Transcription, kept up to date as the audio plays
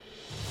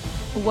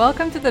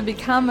Welcome to the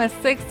Become a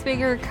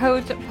Six-Figure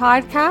Coach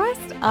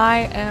podcast.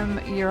 I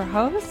am your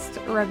host,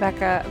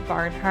 Rebecca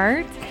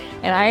Barnhart,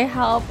 and I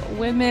help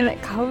women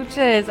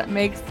coaches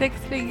make six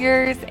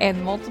figures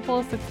and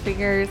multiple six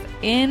figures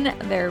in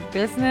their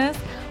business,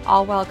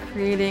 all while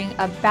creating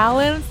a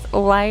balanced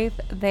life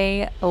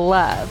they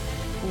love,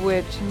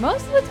 which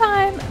most of the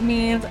time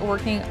means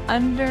working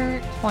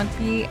under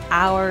 20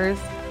 hours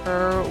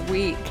per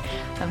week.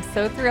 I'm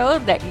so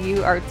thrilled that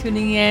you are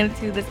tuning in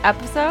to this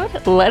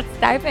episode. Let's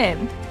dive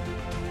in.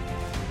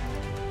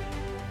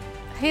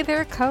 Hey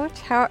there,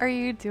 coach. How are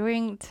you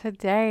doing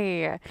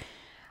today?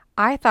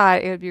 I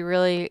thought it would be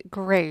really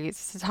great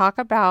to talk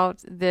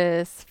about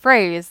this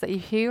phrase that you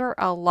hear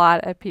a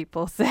lot of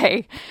people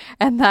say,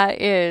 and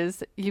that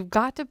is you've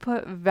got to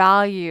put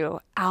value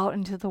out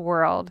into the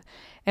world.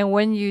 And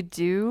when you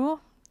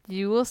do,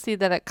 you will see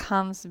that it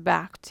comes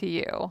back to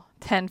you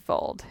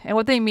tenfold. And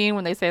what they mean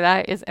when they say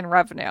that is in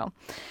revenue.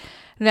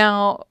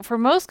 Now, for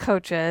most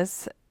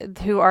coaches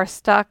who are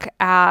stuck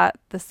at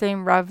the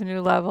same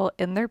revenue level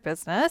in their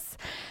business,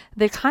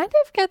 they kind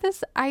of get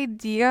this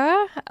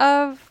idea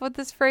of what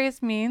this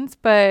phrase means,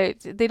 but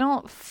they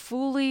don't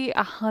fully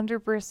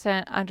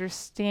 100%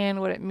 understand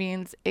what it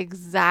means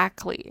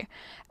exactly,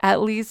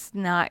 at least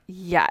not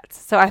yet.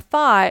 So I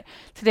thought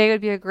today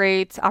would be a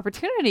great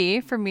opportunity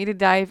for me to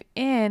dive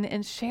in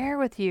and share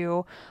with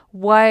you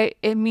what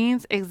it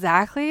means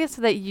exactly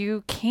so that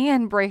you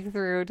can break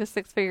through to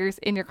six figures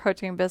in your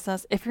coaching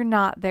business if you're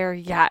not there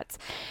yet.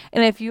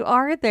 And if you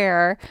are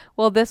there,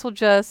 well, this will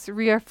just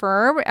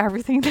reaffirm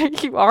everything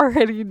that you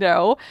already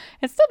know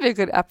and still be a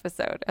good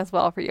episode as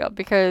well for you,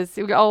 because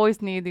we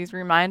always need these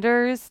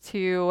reminders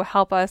to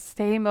help us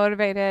stay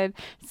motivated,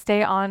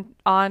 stay on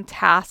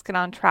task and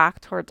on track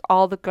towards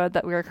all the good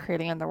that we are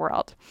creating in the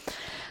world.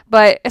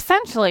 But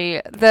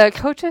essentially, the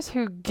coaches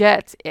who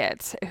get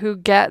it, who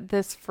get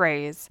this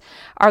phrase,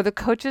 are the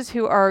coaches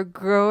who are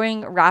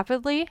growing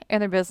rapidly in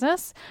their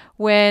business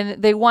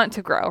when they want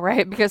to grow,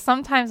 right? Because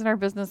sometimes in our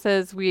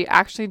businesses, we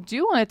actually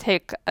do want to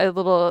take a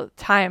little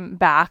time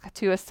back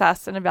to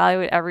assess and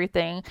evaluate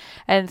everything.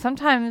 And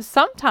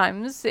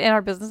sometimes in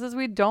our businesses,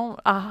 we don't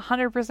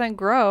 100%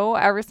 grow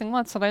every single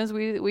month. Sometimes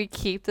we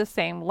keep the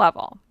same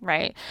level,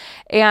 right?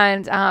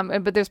 And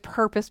but there's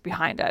purpose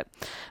behind it.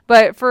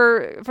 But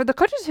for the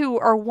coaches who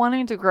are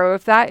wanting to grow,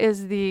 if that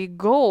is the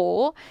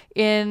goal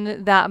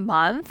in that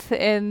month,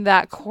 in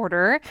that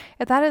quarter,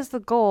 if that is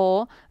the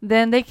goal,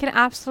 then they can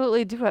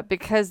absolutely do it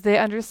because they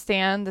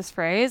understand this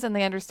phrase and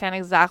they understand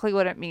exactly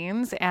what it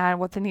means and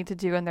what they need to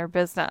do in their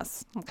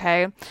business.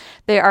 Okay.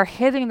 They are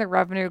hitting the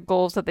revenue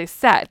goals that they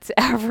set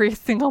every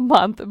single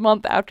month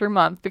after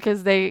month,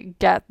 because they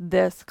get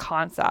this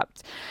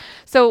concept.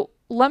 So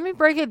let me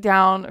break it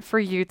down for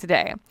you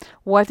today.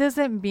 What does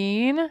it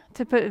mean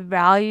to put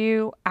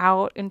value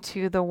out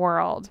into the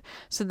world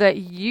so that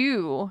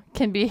you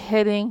can be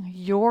hitting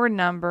your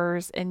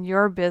numbers in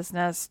your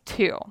business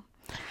too?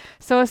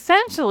 So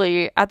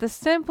essentially, at the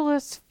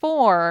simplest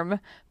form,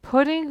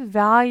 putting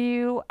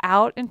value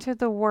out into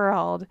the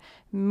world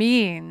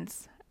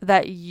means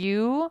that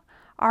you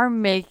are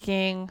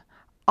making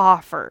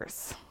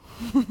offers.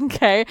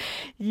 Okay,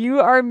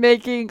 you are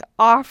making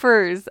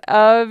offers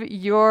of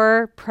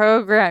your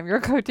program,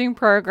 your coaching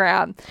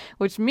program,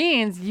 which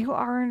means you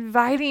are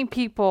inviting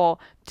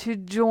people to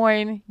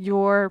join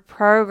your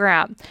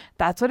program.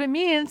 That's what it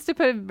means to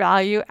put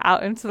value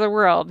out into the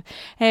world.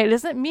 And it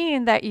doesn't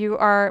mean that you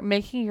are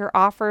making your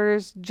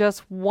offers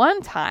just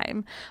one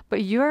time,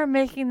 but you are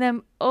making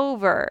them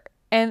over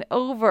and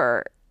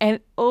over and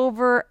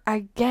over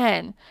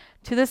again,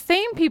 to the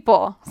same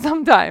people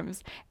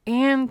sometimes,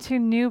 and to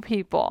new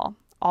people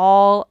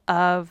all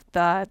of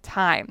the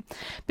time.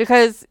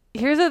 Because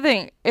here's the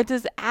thing, it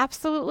does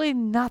absolutely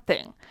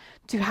nothing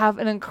to have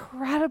an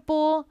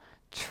incredible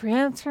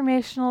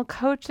transformational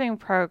coaching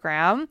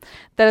program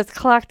that is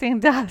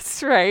collecting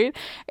dust, right?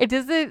 It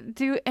doesn't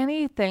do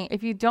anything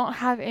if you don't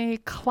have any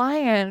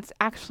clients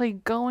actually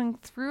going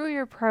through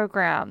your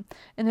program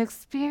and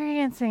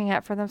experiencing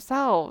it for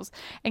themselves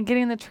and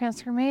getting the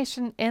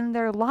transformation in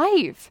their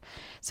life.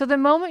 So the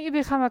moment you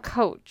become a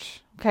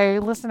coach, okay,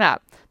 listen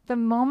up. The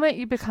moment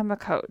you become a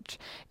coach,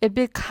 it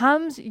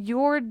becomes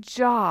your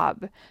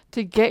job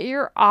to get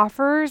your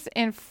offers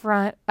in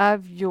front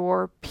of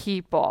your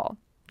people.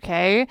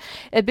 Okay,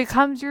 it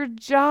becomes your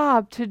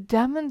job to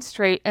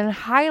demonstrate and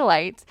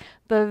highlight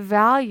the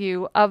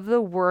value of the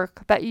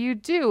work that you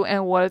do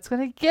and what it's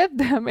going to give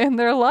them in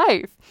their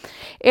life.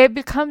 It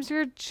becomes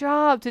your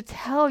job to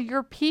tell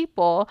your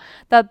people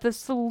that the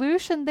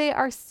solution they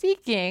are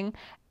seeking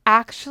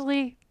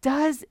actually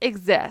does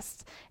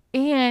exist,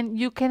 and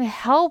you can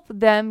help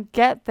them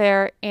get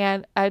there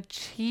and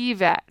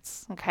achieve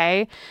it.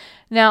 Okay.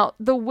 Now,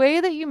 the way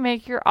that you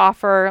make your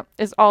offer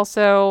is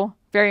also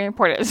very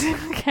important.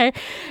 Okay.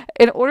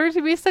 In order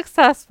to be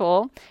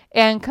successful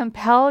and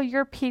compel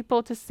your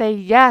people to say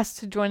yes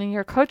to joining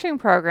your coaching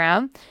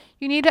program,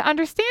 you need to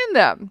understand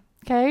them.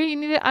 Okay. You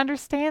need to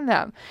understand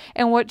them.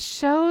 And what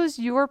shows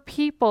your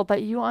people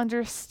that you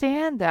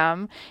understand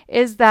them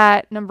is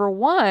that, number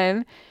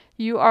one,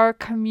 you are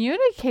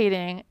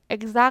communicating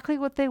exactly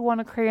what they want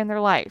to create in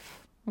their life.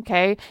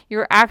 Okay,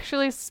 you're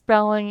actually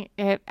spelling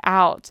it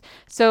out.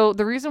 So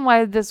the reason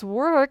why this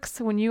works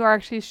when you are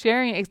actually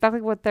sharing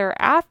exactly what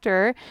they're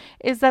after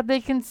is that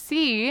they can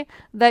see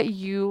that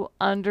you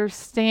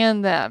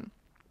understand them.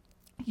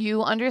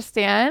 You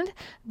understand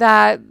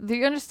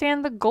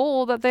the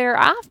goal that they're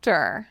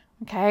after.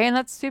 Okay, and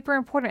that's super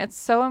important. It's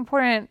so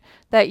important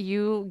that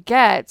you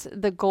get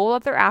the goal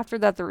that they're after,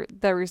 that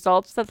the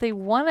results that they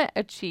want to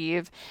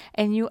achieve,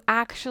 and you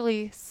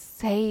actually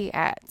say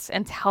it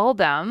and tell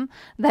them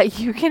that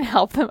you can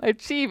help them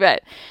achieve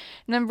it.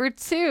 Number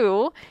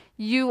two,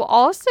 you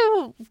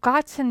also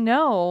got to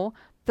know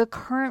the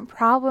current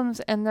problems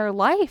in their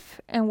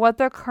life and what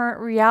their current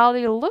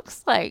reality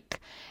looks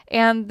like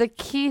and the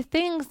key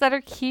things that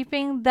are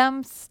keeping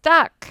them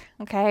stuck.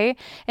 Okay.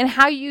 And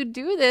how you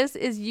do this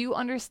is you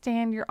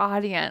understand your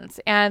audience.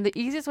 And the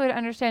easiest way to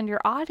understand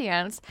your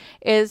audience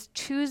is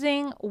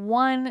choosing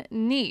one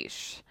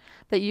niche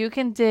that you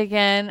can dig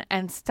in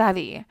and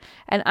study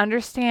and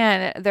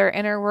understand their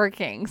inner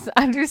workings,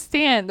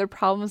 understand the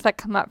problems that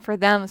come up for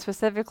them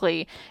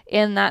specifically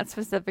in that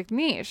specific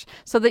niche,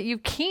 so that you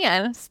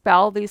can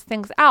spell these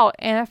things out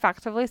and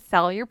effectively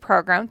sell your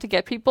program to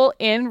get people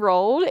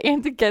enrolled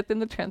and to get them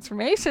the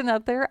transformation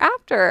that they're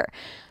after.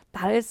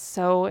 That is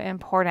so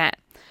important.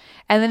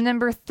 And then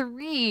number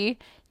three,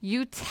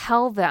 you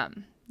tell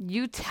them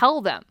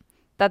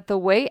that the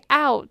way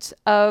out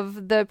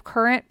of the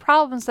current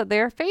problems that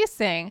they're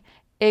facing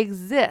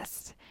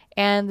exist.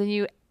 And then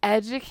you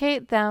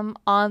educate them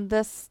on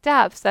the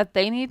steps that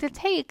they need to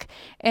take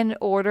in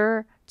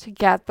order to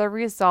get the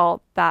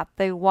result that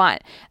they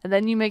want. And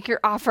then you make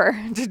your offer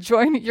to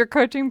join your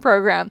coaching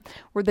program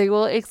where they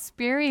will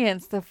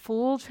experience the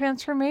full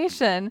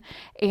transformation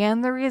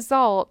and the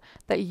result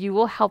that you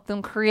will help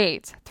them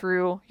create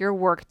through your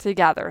work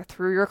together,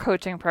 through your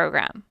coaching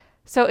program.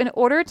 So in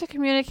order to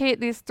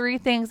communicate these three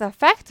things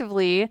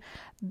effectively,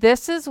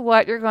 this is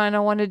what you're going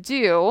to want to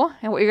do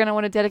and what you're going to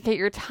want to dedicate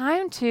your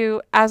time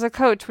to as a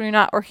coach when you're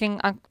not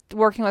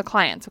working with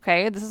clients,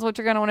 okay? This is what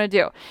you're going to want to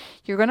do.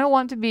 You're going to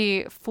want to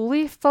be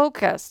fully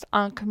focused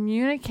on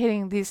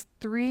communicating these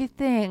three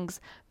things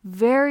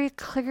very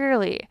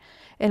clearly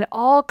in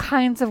all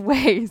kinds of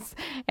ways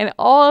and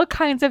all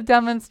kinds of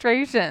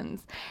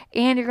demonstrations.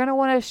 And you're going to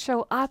want to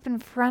show up in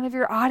front of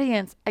your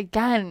audience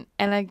again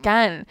and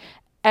again,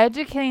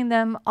 educating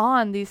them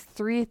on these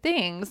three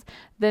things,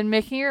 then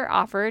making your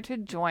offer to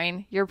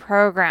join your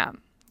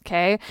program.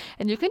 Okay.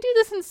 And you can do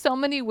this in so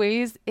many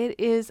ways. It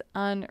is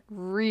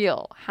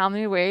unreal how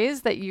many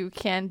ways that you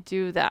can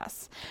do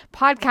this.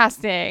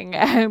 Podcasting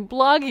and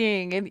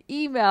blogging and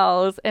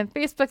emails and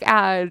Facebook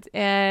ads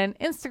and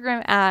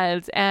Instagram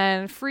ads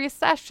and free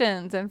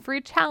sessions and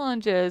free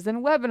challenges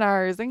and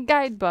webinars and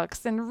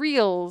guidebooks and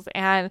reels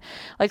and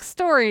like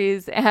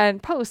stories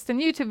and posts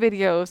and YouTube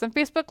videos and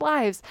Facebook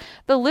lives.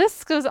 The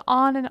list goes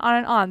on and on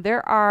and on.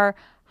 There are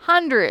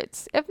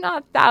hundreds, if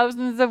not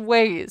thousands of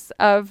ways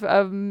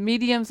of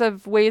mediums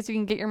of ways you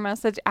can get your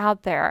message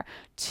out there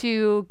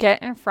to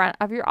get in front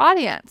of your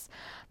audience.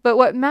 But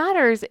what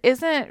matters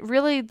isn't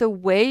really the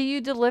way you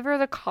deliver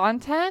the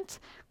content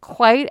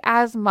quite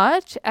as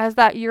much as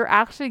that you're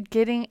actually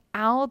getting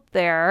out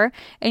there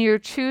and you're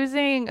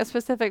choosing a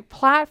specific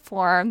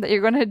platform that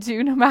you're going to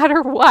do no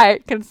matter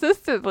what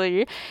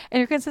consistently, and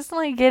you're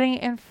consistently getting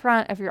in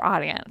front of your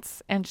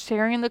audience and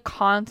sharing the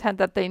content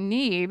that they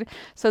need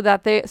so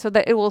that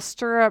it will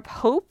stir up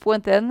hope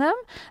within them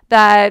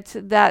that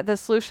the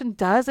solution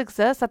does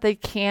exist, that they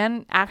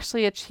can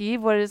actually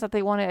achieve what it is that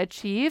they want to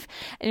achieve,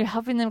 and you're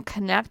helping them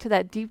connect to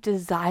that deep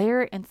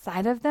desire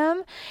inside of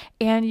them,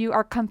 and you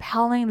are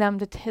compelling them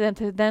to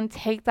then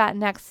take that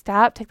next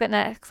step, take that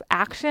next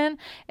action,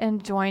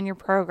 and join your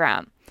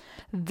program.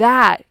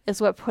 That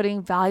is what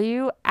putting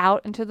value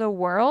out into the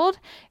world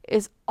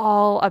is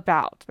all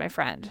about, my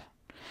friend.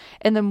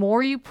 And the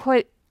more you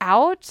put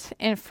out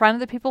in front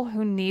of the people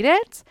who need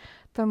it,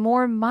 the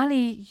more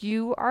money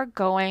you are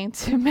going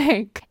to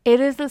make. It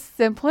is the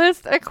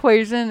simplest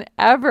equation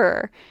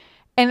ever.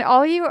 And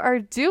all you are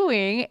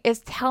doing is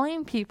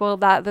telling people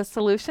that the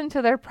solution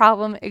to their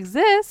problem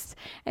exists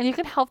and you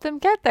can help them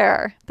get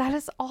there. That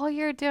is all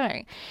you're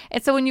doing.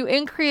 And so when you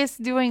increase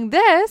doing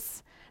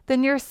this,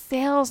 then your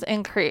sales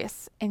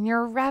increase and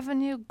your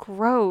revenue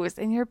grows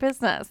in your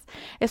business,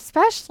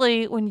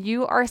 especially when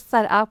you are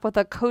set up with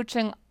a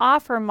coaching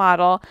offer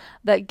model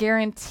that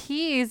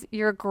guarantees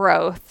your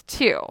growth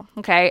too.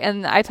 Okay.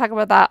 And I talk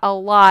about that a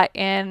lot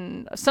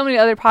in so many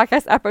other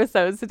podcast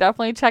episodes. So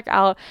definitely check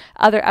out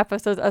other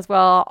episodes as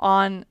well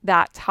on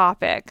that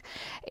topic.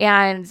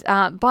 And,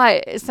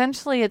 but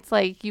essentially it's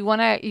like you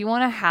want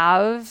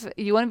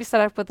to be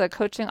set up with a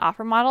coaching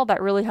offer model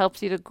that really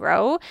helps you to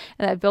grow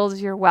and that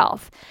builds your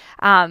wealth.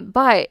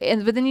 But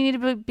then you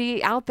need to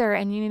be out there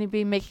and you need to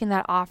be making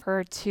that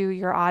offer to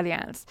your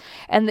audience.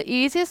 And the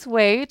easiest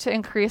way to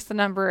increase the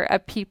number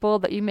of people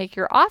that you make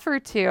your offer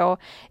to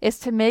is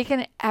to make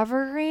an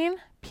evergreen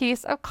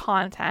piece of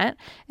content.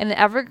 And an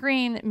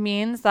evergreen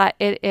means that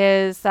it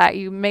is that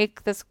you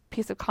make this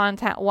piece of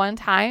content one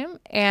time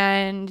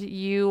and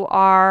you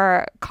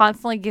are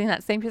constantly getting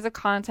that same piece of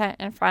content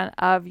in front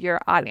of your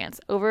audience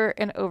over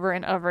and over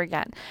and over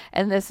again.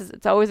 And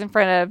it's always in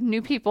front of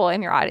new people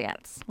in your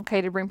audience,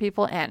 okay, to bring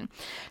people in.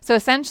 So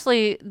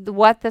essentially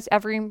what this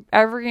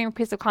evergreen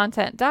piece of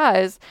content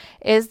does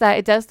is that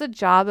it does the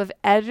job of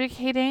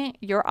educating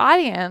your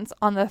audience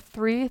on the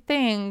 3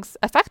 things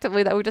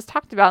effectively that we just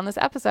talked about in this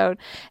episode.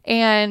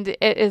 And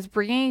it is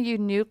bringing you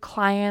new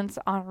clients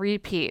on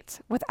repeat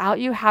without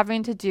you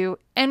having to do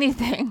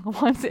anything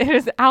once it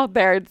is out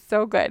there. It's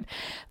so good.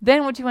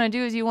 Then what you want to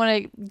do is you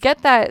want to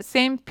get that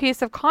same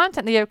piece of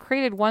content that you have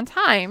created one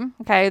time,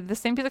 okay, the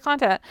same piece of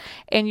content,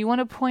 and you want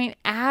to point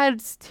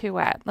ads to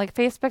it. Like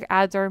Facebook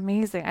ads are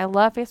amazing. I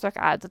love Facebook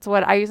ads. It's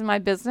what I use in my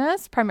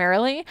business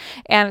primarily,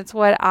 and it's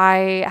what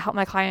I help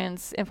my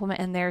clients implement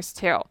in theirs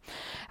too.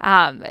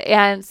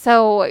 And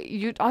so all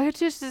you have to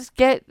do is just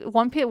get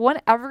one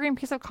evergreen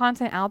piece of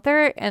content out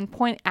there and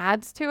point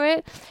ads to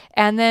it,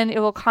 and then it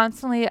will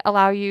constantly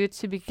allow you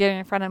to be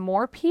getting in front of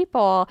more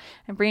people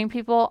and bringing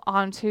people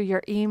onto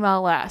your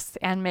email list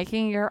and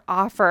making your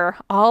offer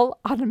all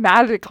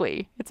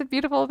automatically. It's a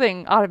beautiful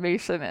thing,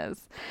 automation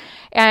is.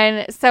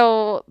 And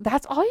so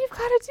that's all you've got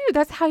to do.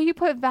 That's how you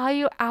put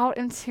value out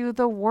into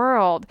the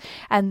world.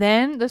 And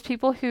then those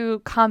people who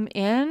come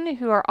in,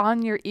 who are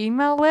on your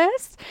email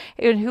list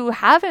and who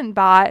haven't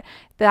bought,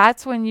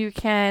 that's when you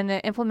can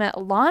implement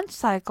launch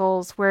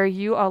cycles where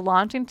you are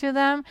launching to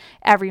them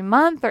every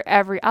month or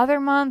every other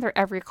month or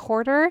every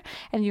quarter,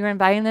 and you're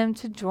inviting them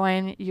to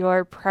join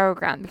your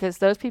program because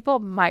those people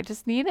might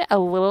just need a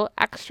little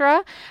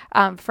extra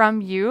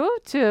from you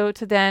to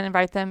then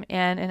invite them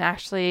in and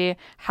actually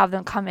have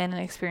them come in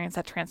and experience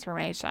that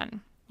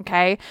transformation.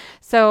 Okay,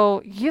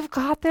 so you've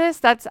got this.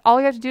 That's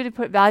all you have to do to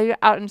put value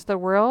out into the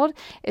world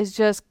is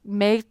just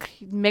make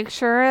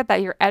sure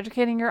that you're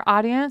educating your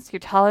audience.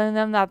 You're telling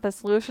them that the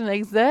solution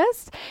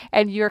exists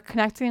and you're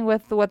connecting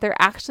with what they're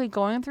actually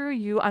going through.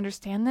 You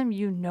understand them,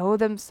 you know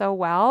them so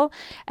well,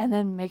 and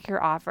then make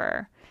your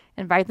offer.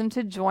 Invite them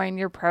to join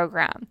your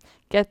program.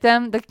 Get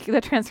them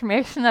the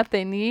transformation that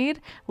they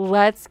need.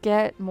 Let's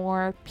get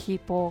more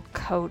people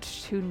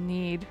coached who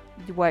need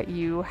what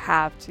you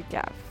have to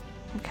give.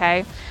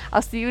 Okay,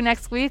 I'll see you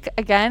next week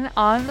again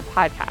on the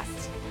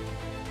podcast.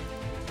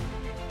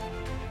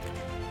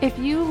 If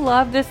you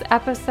love this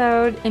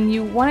episode and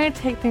you want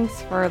to take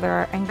things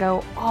further and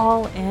go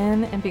all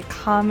in and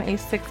become a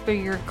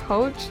 6-figure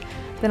coach,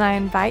 then I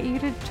invite you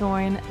to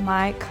join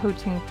my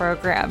coaching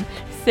program,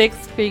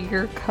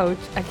 6-Figure Coach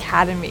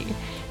Academy.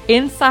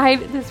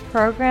 Inside this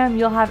program,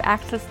 you'll have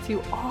access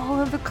to all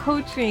of the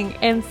coaching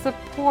and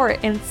support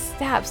and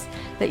steps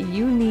that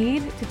you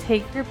need to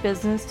take your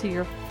business to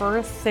your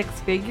first 6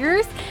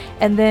 figures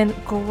and then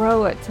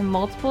grow it to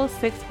multiple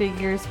 6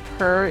 figures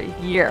per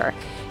year.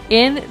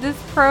 In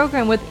this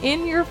program,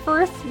 within your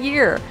first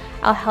year,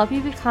 I'll help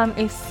you become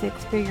a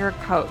 6-figure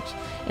coach.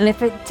 And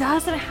if it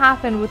doesn't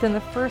happen within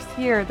the first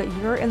year that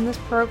you're in this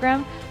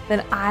program,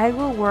 then I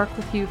will work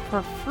with you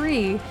for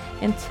free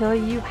until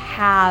you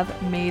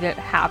have made it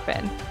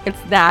happen.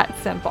 It's that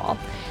simple.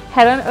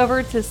 Head on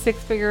over to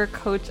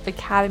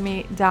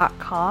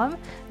 6figurecoachacademy.com.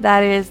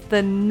 That is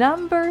the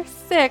number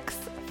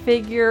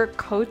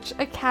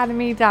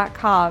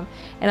 6figurecoachacademy.com.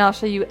 And I'll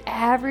show you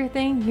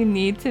everything you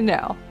need to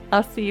know.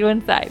 I'll see you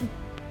inside.